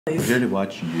I'm here to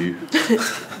watch you.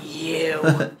 You.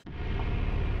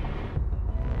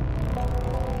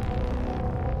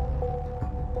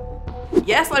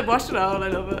 Yes, I've watched it all. I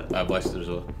love it. I've watched it as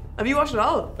well. Have you watched it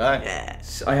all? Aye.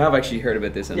 Yes. I have actually heard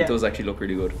about this and it does actually look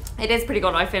really good. It is pretty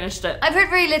good. I finished it. I've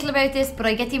heard very little about this, but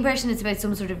I get the impression it's about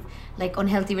some sort of like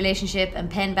unhealthy relationship, and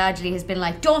Penn Badgley has been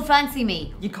like, "Don't fancy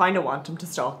me." You kind of want him to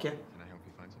stalk you.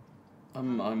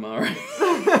 I'm alright.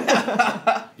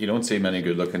 You don't see many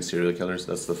good-looking serial killers.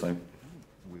 That's the thing.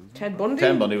 Ted Bundy?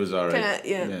 Ted Bundy was alright.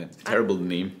 Yeah. Terrible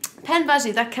name. Penn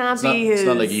Badgley, that can't be his... It's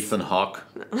not like Ethan Hawke,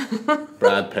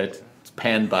 Brad Pitt. It's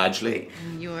Penn Badgley.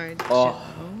 Your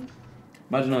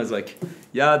Imagine I was like,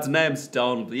 yeah, the name's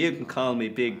Donald, but you can call me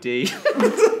Big D.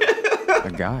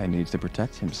 A guy needs to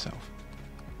protect himself.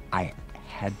 I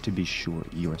had to be sure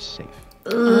you're safe.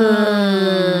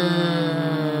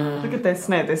 Look at this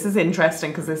now. This is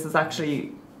interesting because this is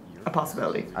actually a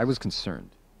possibility. I was concerned.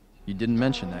 You didn't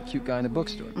mention that cute guy in the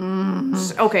bookstore.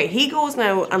 Okay, he goes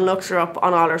now and looks her up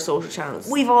on all her social channels.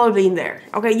 We've all been there.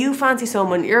 Okay, you fancy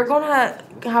someone, you're gonna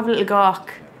have a little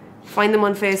gawk, find them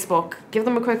on Facebook, give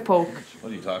them a quick poke.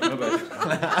 What are you talking about?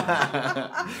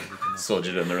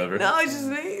 Soldier in the river. No, I just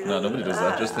mean... No, nobody does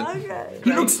that, Justin. Okay.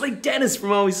 He looks like Dennis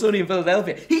from Always Sunny in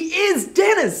Philadelphia. He is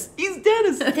Dennis! He's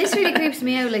Dennis! This really creeps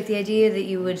me out, like the idea that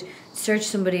you would search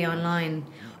somebody online.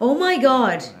 Oh my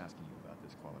god!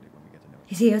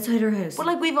 Is he outside her house? But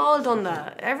like, we've all done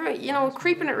that. You know,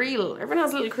 creeping it real. Everyone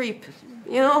has a little creep,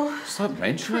 you know? Stop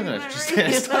mentioning it.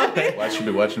 Just stop. Why should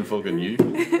be watching fucking you?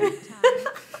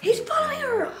 He's following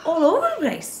her all over the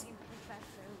place.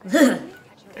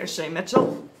 There's Shay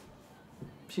Mitchell.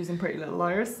 She's in Pretty Little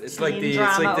Liars. It's like Teen the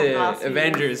drama of last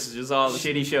Avengers, just all the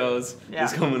shitty shows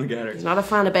just coming together. He's not a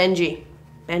fan of Benji.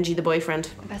 Benji the boyfriend.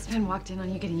 best friend walked in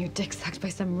on you getting your dick sucked by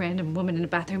some random woman in a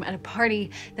bathroom at a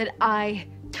party that I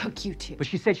took you to. But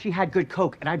she said she had good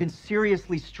coke, and I've been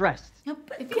seriously stressed. No,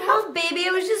 but come on, baby,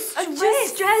 I was just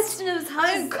stressed and it was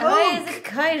high as a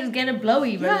kite and getting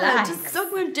blowy. Relax. Just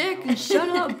suck my dick and shut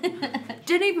up.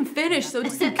 Didn't even finish, so it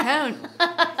doesn't count.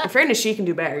 In fairness, she can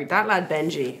do better. That lad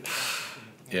Benji.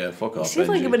 Yeah, fuck off, He seems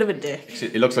like a bit of a dick.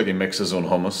 He looks like he makes his own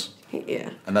hummus. Yeah.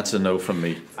 And that's a no from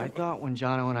me. I thought when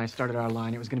Jono and I started our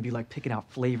line, it was gonna be like picking out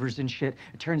flavors and shit.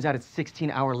 It turns out it's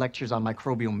 16-hour lectures on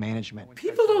microbial management.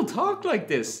 People don't talk like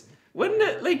this. Wouldn't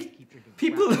it, like,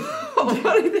 people... what?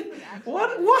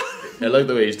 I like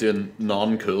the way he's doing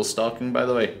non-cool stalking, by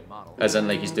the way. As in,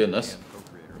 like, he's doing this.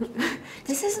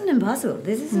 This isn't impossible.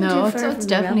 This isn't No, too it's- far it's from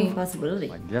the realm definitely- of possibility.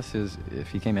 My guess is if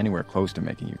he came anywhere close to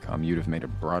making you come, you'd have made a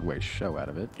Broadway show out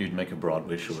of it. You'd make a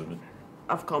Broadway show of it.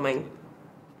 Of coming.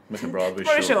 Make a Broadway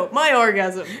For a show. My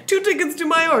orgasm. 2 tickets to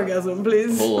my orgasm,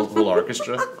 please. Whole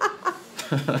orchestra.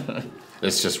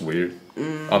 It's just weird.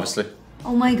 Obviously.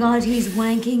 Oh my god, he's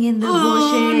wanking in the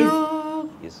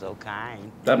bushes. You're so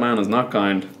kind. That man is not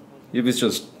kind. He was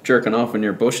just jerking off in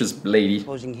your bushes, lady.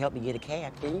 Suppose you can help me get a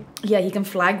cab, can you? Yeah, he can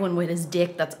flag one with his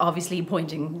dick that's obviously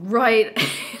pointing right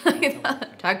like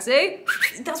that. Taxi?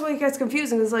 That's why it gets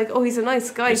confusing. It's like, oh, he's a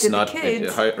nice guy It's to not... the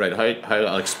kids. How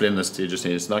I'll explain this to you,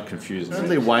 Justine. It's not confusing. Isn't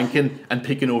they wanking and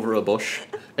peeking over a bush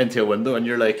into a window and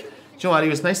you're like, do you know what, he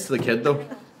was nice to the kid though.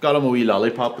 Got him a wee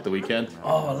lollipop at the weekend.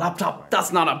 Oh, a laptop.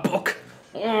 That's not a book.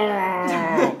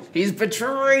 He's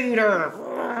betrayed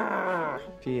her.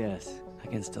 P.S. I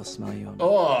can still smell you on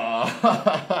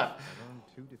Oh.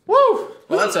 Woo!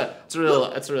 Well, that's a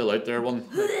real out there one.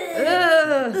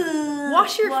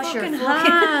 Wash your fucking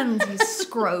hands, you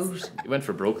scrote. He went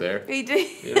for broke there. He did.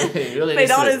 He really Laid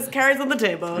needs all to- his cards on the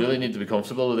table. Really need to be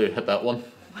comfortable to hit that one.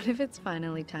 What if it's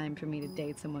finally time for me to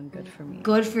date someone good for me?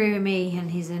 Good for me, and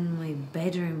he's in my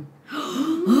bedroom.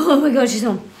 Oh my god, she's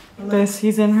home.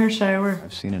 He's in her shower.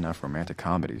 I've seen enough romantic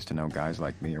comedies to know guys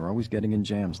like me are always getting in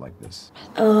jams like this.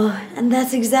 Oh, and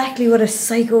that's exactly what a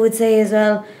psycho would say as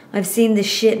well. I've seen this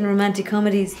shit in romantic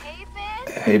comedies.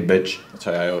 Hey bitch. That's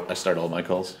how I start all my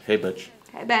calls. Hey bitch.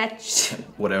 Hey, bitch.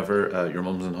 Whatever, your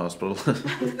mum's in hospital.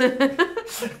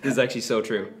 This is actually so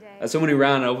true. As someone who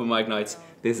ran open mic nights,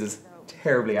 this is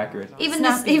terribly accurate. Even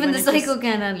the psycho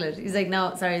can't handle it. He's like,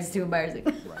 no, sorry, it's too embarrassing.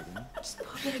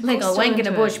 Like, I'll wank in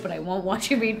a bush, but I won't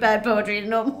watch you read bad poetry.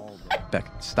 No. Beck,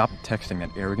 stop texting that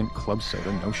arrogant club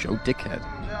soda no-show dickhead.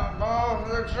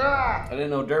 I didn't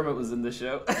know Dermot was in this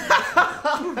show.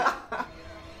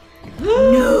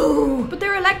 No. But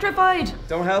they're electrified.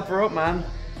 Don't help her up, man.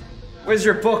 Where's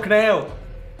your book now?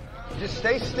 Just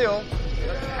stay still.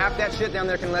 Half that shit down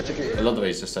there can electrocute you. I love the way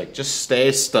he's just like, just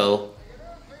stay still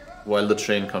while the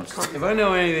train comes. If I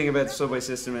know anything about the subway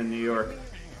system in New York,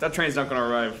 that train's not going to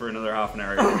arrive for another half an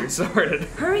hour. You're sorted.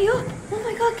 Hurry up. Oh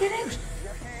my god, get out.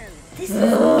 This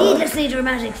is needlessly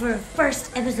dramatic for a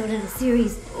first episode in a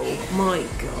series. Oh my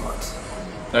god.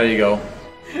 There you go.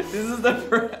 This is the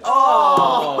first.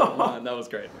 Oh man, that was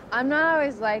great. I'm not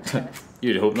always like this.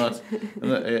 You'd hope not.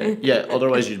 Yeah,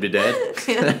 otherwise you'd be dead.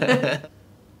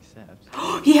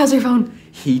 He has her phone.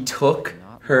 He took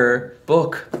her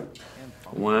book.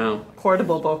 Wow.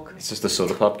 Portable book. It's just a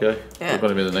soda pop guy. Yeah. We're going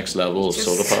to be the next level of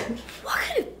soda pop. What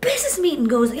kind of business meeting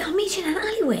goes like, I'll meet you in an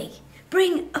alleyway?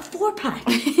 Bring a 4-pack.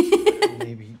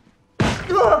 Maybe.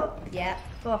 Yeah,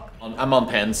 fuck. I'm on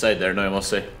Penn's side there now, I must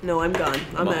say. No, I'm gone.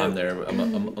 I'm out. I'm there.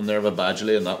 I'm there with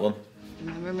Badgley in that one.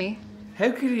 Remember me?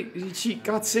 How could he? She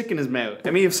got sick in his mouth.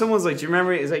 I mean, if someone's like, "Do you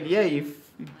remember?" It's like, "Yeah, you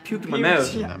puked in my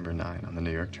mouth." Number 9 on the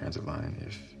New York Transit line.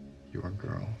 If your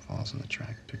girl falls on the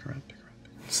track, pick her up, pick her up.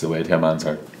 It's the way to a man's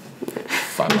heart.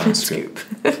 Fat man scoop.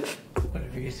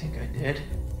 Whatever you think I did,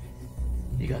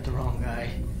 you got the wrong guy.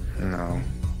 No.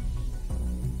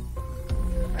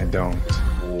 I don't.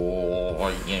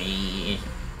 Oh, yeah.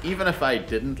 Even if I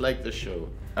didn't like the show,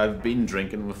 I've been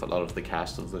drinking with a lot of the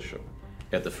cast of the show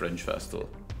at the Fringe Festival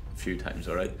a few times,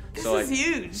 alright? This is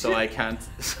huge. So I can't.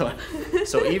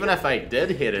 So even if I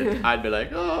did hate it, I'd be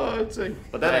like, oh, it's a.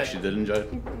 But I actually did enjoy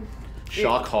it.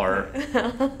 Shock horror.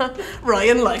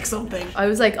 Ryan likes something. I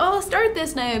was like, oh, I'll start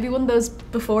this now. It'd be one of those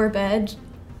before bed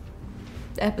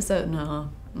episode.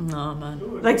 No,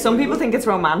 man. Like, some people think it's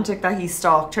romantic that he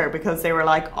stalked her because they were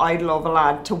like, I'd love a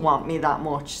lad to want me that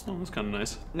much. That was kind of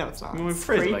nice. No, it's not. When we It's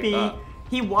phrase it like creepy. that.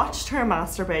 He watched her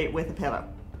masturbate with a pillow.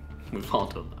 We've all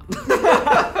done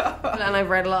that. And I've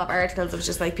read a lot of articles of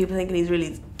just like people thinking he's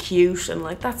really cute and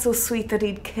like that's so sweet that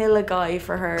he'd kill a guy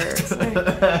for her. It's like,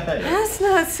 that's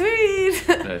not sweet.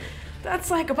 Right. That's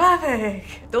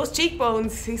psychopathic. Those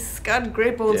cheekbones, he's got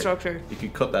great bone structure. You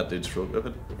could cut that dude's throat with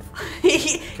it.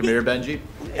 Come here, Benji.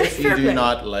 If you do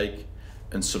not like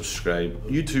and subscribe,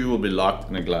 you two will be locked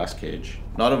in a glass cage.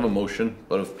 Not of emotion,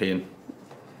 but of pain.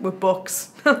 With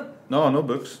books. No, no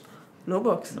books. No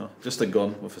books. No, just a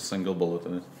gun with a single bullet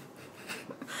in it.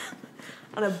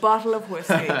 And a bottle of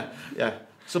whiskey. Yeah.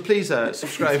 So please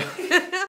subscribe.